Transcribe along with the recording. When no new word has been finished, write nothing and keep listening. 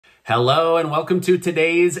Hello and welcome to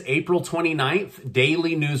today's April 29th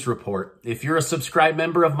Daily News Report. If you're a subscribed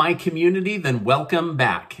member of my community, then welcome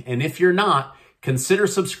back. And if you're not, consider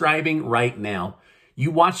subscribing right now.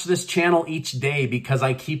 You watch this channel each day because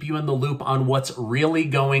I keep you in the loop on what's really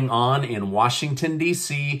going on in Washington,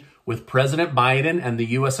 D.C. with President Biden and the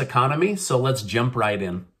U.S. economy. So let's jump right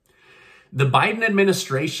in. The Biden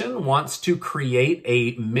administration wants to create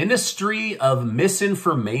a Ministry of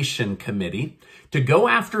Misinformation committee to go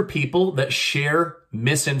after people that share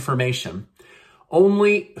misinformation.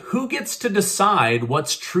 Only who gets to decide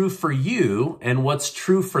what's true for you and what's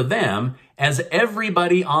true for them, as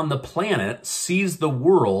everybody on the planet sees the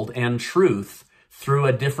world and truth through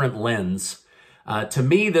a different lens? To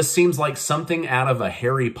me, this seems like something out of a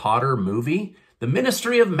Harry Potter movie. The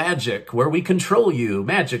Ministry of Magic, where we control you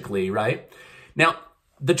magically, right? Now,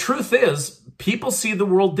 the truth is, people see the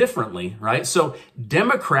world differently, right? So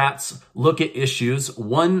Democrats look at issues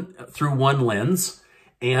through one lens,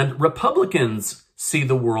 and Republicans see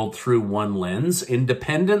the world through one lens.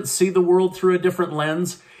 Independents see the world through a different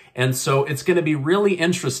lens. And so it's going to be really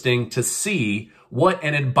interesting to see what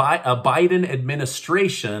a Biden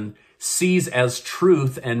administration sees as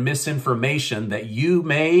truth and misinformation that you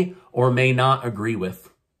may or may not agree with.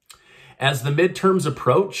 As the midterms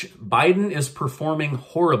approach, Biden is performing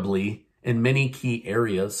horribly in many key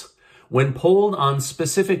areas. When polled on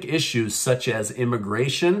specific issues such as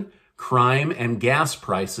immigration, crime, and gas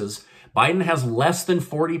prices, Biden has less than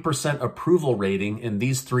 40% approval rating in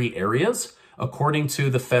these three areas, according to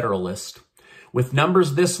the Federalist. With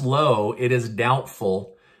numbers this low, it is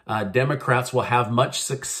doubtful Democrats will have much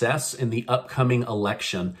success in the upcoming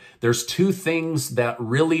election. There's two things that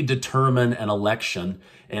really determine an election,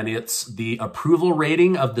 and it's the approval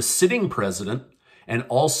rating of the sitting president and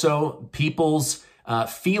also people's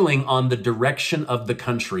feeling on the direction of the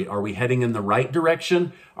country. Are we heading in the right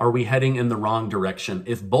direction? Are we heading in the wrong direction?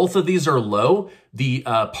 If both of these are low, the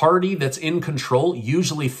party that's in control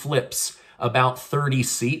usually flips about 30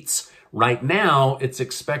 seats. Right now, it's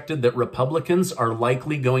expected that Republicans are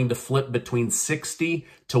likely going to flip between 60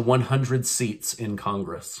 to 100 seats in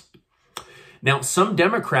Congress. Now, some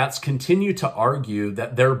Democrats continue to argue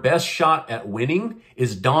that their best shot at winning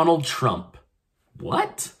is Donald Trump.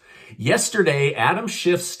 What? Yesterday, Adam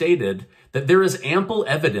Schiff stated that there is ample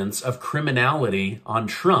evidence of criminality on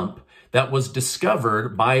Trump that was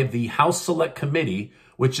discovered by the House Select Committee,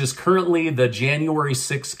 which is currently the January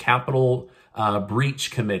 6th Capitol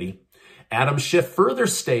Breach Committee. Adam Schiff further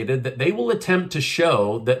stated that they will attempt to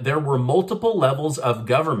show that there were multiple levels of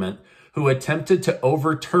government who attempted to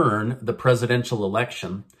overturn the presidential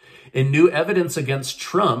election. In new evidence against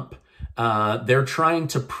Trump, they're trying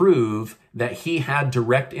to prove that he had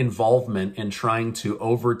direct involvement in trying to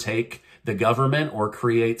overtake the government or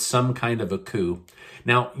create some kind of a coup.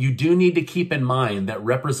 Now, you do need to keep in mind that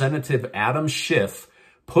Representative Adam Schiff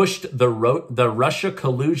pushed the Russia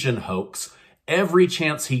collusion hoax every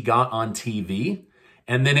chance he got on TV,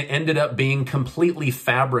 and then it ended up being completely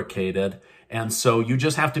fabricated. And so you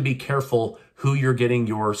just have to be careful who you're getting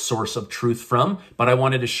your source of truth from. But I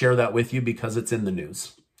wanted to share that with you because it's in the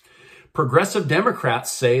news. Progressive Democrats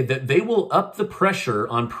say that they will up the pressure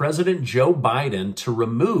on President Joe Biden to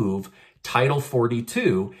remove Title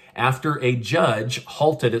 42 after a judge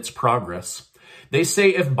halted its progress. They say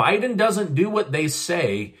if Biden doesn't do what they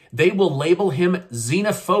say, they will label him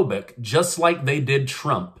xenophobic, just like they did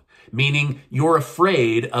Trump, meaning you're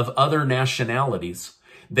afraid of other nationalities.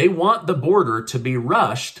 They want the border to be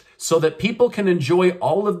rushed so that people can enjoy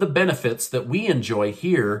all of the benefits that we enjoy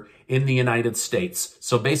here in the United States.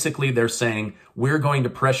 So basically they're saying we're going to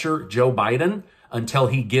pressure Joe Biden until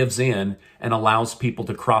he gives in and allows people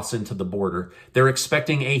to cross into the border. They're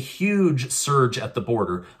expecting a huge surge at the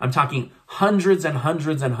border. I'm talking hundreds and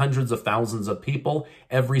hundreds and hundreds of thousands of people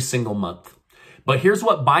every single month. But here's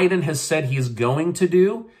what Biden has said he's going to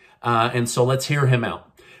do. And so let's hear him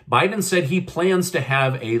out. Biden said he plans to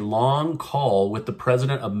have a long call with the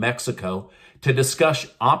president of Mexico to discuss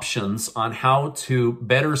options on how to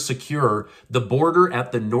better secure the border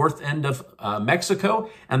at the north end of Mexico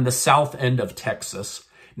and the south end of Texas.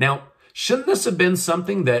 Now, shouldn't this have been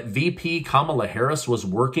something that VP Kamala Harris was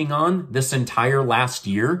working on this entire last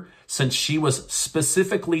year, since she was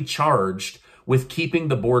specifically charged with keeping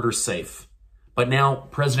the border safe? But now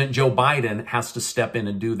President Joe Biden has to step in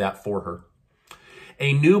and do that for her.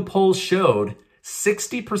 A new poll showed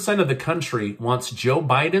 60% of the country wants Joe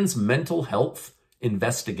Biden's mental health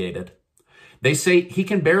investigated. They say he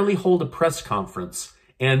can barely hold a press conference,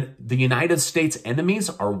 and the United States enemies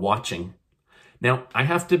are watching. Now, I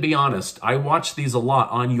have to be honest, I watch these a lot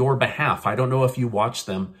on your behalf. I don't know if you watch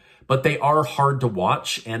them, but they are hard to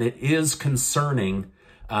watch, and it is concerning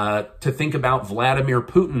to think about Vladimir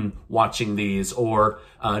Putin watching these, or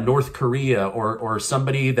North Korea, or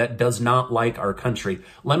somebody that does not like our country.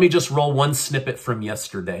 Let me just roll one snippet from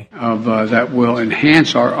yesterday. That will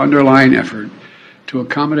enhance our underlying effort to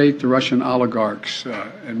accommodate the Russian oligarchs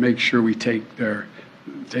and make sure we take their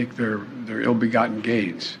ill-begotten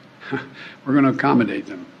gains. We're going to accommodate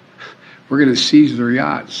them. We're going to seize their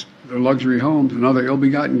yachts, their luxury homes, and other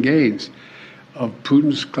ill-begotten gains of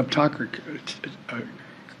Putin's kleptocracy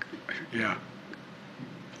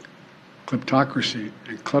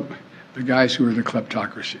and the guys who are the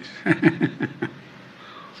kleptocracies.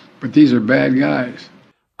 But these are bad guys.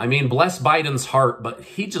 I mean, bless Biden's heart, but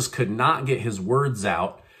he just could not get his words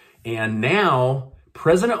out. And now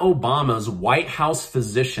President Obama's White House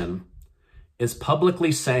physician is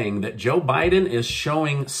publicly saying that Joe Biden is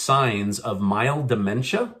showing signs of mild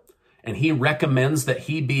dementia, and he recommends that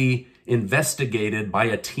he be investigated by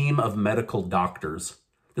a team of medical doctors.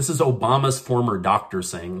 This is Obama's former doctor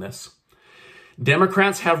saying this.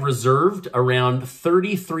 Democrats have reserved around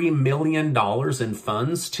 $33 million in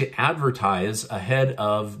funds to advertise ahead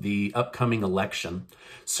of the upcoming election.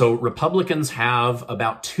 So Republicans have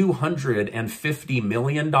about $250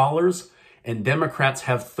 million, and Democrats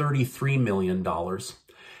have $33 million.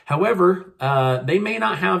 However, they may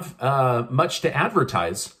not have much to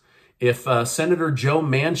advertise if Senator Joe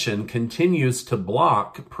Manchin continues to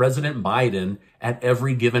block President Biden at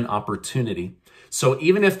every given opportunity. So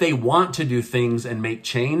even if they want to do things and make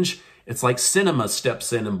change, it's like Sinema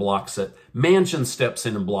steps in and blocks it. Manchin steps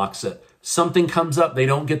in and blocks it. Something comes up, they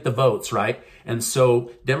don't get the votes, right? And so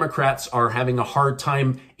Democrats are having a hard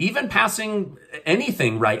time even passing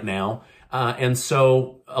anything right now. And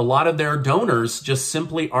so a lot of their donors just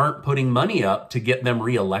simply aren't putting money up to get them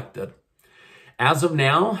reelected. As of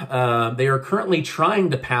now, they are currently trying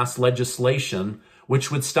to pass legislation which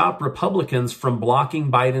would stop Republicans from blocking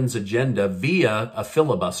Biden's agenda via a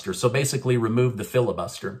filibuster. So basically remove the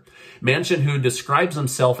filibuster. Manchin, who describes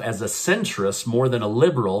himself as a centrist more than a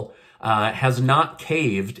liberal, has not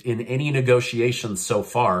caved in any negotiations so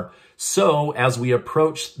far. So as we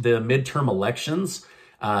approach the midterm elections,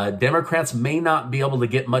 Democrats may not be able to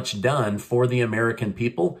get much done for the American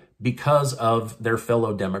people because of their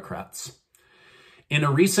fellow Democrats. In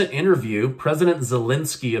a recent interview, President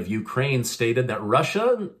Zelensky of Ukraine stated that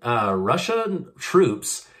Russian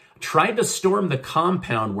troops tried to storm the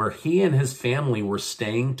compound where he and his family were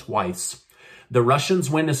staying twice. The Russians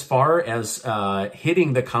went as far as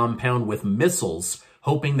hitting the compound with missiles,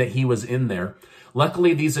 hoping that he was in there.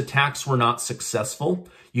 Luckily, these attacks were not successful.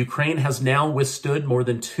 Ukraine has now withstood more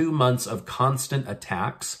than 2 months of constant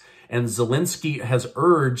attacks, and Zelensky has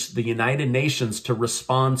urged the United Nations to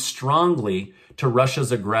respond strongly to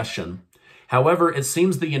Russia's aggression. However, it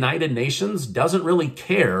seems the United Nations doesn't really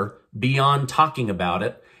care beyond talking about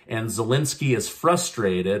it, and Zelensky is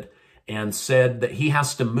frustrated and said that he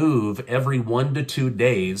has to move every 1 to 2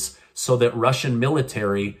 days so that Russian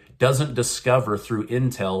military doesn't discover through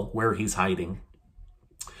intel where he's hiding.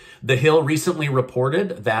 The Hill recently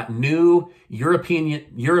reported that new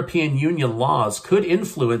European Union laws could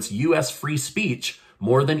influence U.S. free speech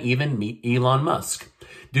more than even Elon Musk.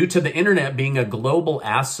 Due to the internet being a global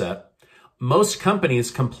asset, most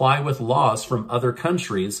companies comply with laws from other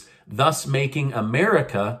countries, thus making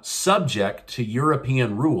America subject to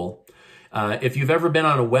European rule. If you've ever been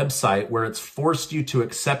on a website where it's forced you to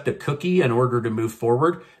accept a cookie in order to move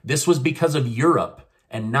forward, this was because of Europe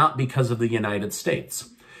and not because of the United States.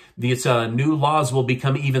 These new laws will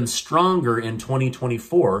become even stronger in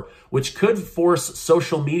 2024, which could force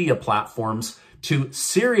social media platforms to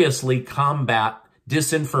seriously combat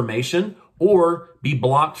disinformation or be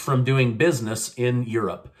blocked from doing business in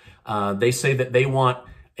Europe. They say that they want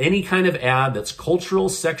any kind of ad that's cultural,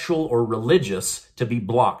 sexual, or religious to be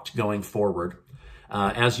blocked going forward.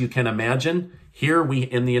 As you can imagine, here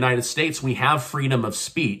in the United States, we have freedom of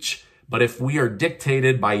speech, but if we are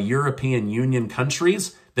dictated by European Union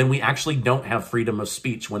countries, then we actually don't have freedom of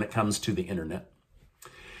speech when it comes to the internet.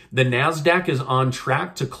 The NASDAQ is on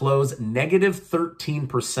track to close negative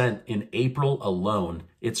 13% in April alone.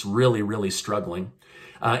 It's really, really struggling.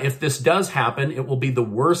 If this does happen, it will be the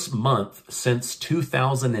worst month since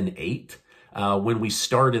 2008, when we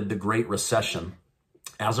started the Great Recession.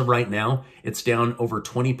 As of right now, it's down over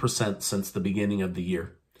 20% since the beginning of the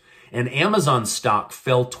year. And Amazon stock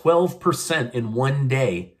fell 12% in 1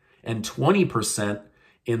 day and 20%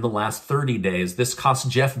 in the last 30 days. This cost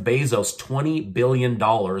Jeff Bezos $20 billion,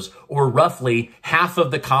 or roughly half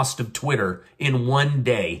of the cost of Twitter in 1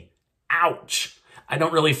 day. Ouch. I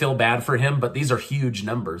don't really feel bad for him, but these are huge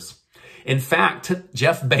numbers. In fact,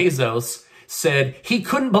 Jeff Bezos said he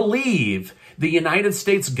couldn't believe the United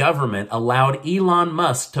States government allowed Elon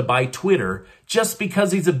Musk to buy Twitter just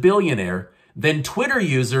because he's a billionaire. Then Twitter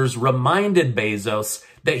users reminded Bezos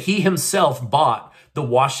that he himself bought the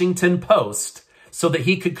Washington Post so that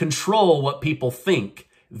he could control what people think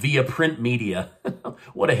via print media.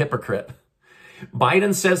 What a hypocrite.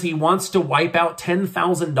 Biden says he wants to wipe out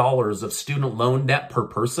 $10,000 of student loan debt per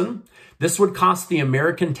person. This would cost the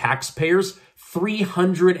American taxpayers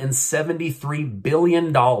 $373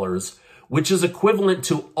 billion, which is equivalent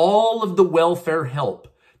to all of the welfare help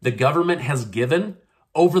the government has given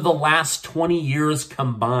over the last 20 years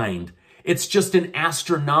combined. It's just an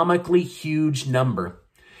astronomically huge number.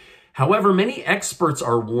 However, many experts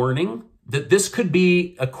are warning that this could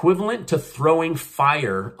be equivalent to throwing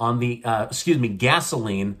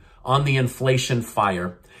gasoline on the inflation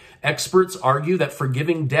fire. Experts argue that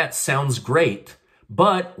forgiving debt sounds great,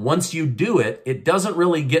 but once you do it, it doesn't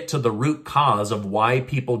really get to the root cause of why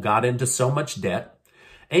people got into so much debt,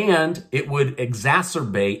 and it would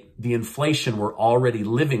exacerbate the inflation we're already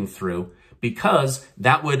living through because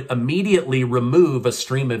that would immediately remove a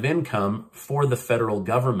stream of income for the federal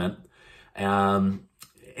government.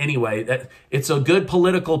 Anyway, it's a good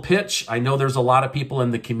political pitch. I know there's a lot of people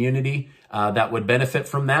in the community that would benefit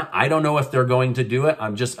from that. I don't know if they're going to do it.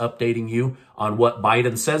 I'm just updating you on what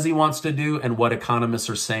Biden says he wants to do and what economists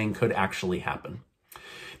are saying could actually happen.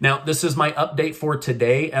 Now, this is my update for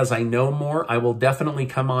today. As I know more, I will definitely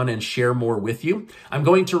come on and share more with you. I'm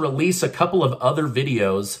going to release a couple of other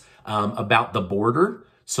videos about the border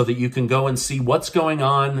so that you can go and see what's going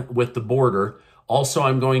on with the border. Also,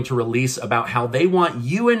 I'm going to release about how they want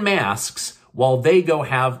you in masks while they go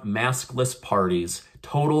have maskless parties.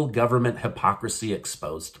 Total government hypocrisy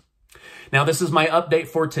exposed. Now, this is my update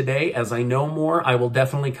for today. As I know more, I will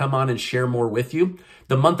definitely come on and share more with you.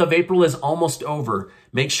 The month of April is almost over.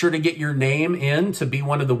 Make sure to get your name in to be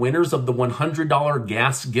one of the winners of the $100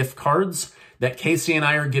 gas gift cards that Casey and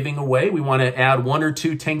I are giving away. We want to add 1 or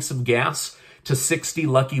 2 tanks of gas to 60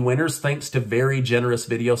 lucky winners, thanks to very generous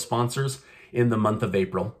video sponsors in the month of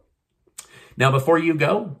April. Now, before you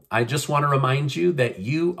go, I just want to remind you that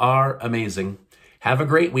you are amazing. Have a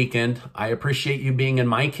great weekend. I appreciate you being in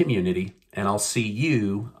my community, and I'll see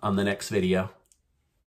you on the next video.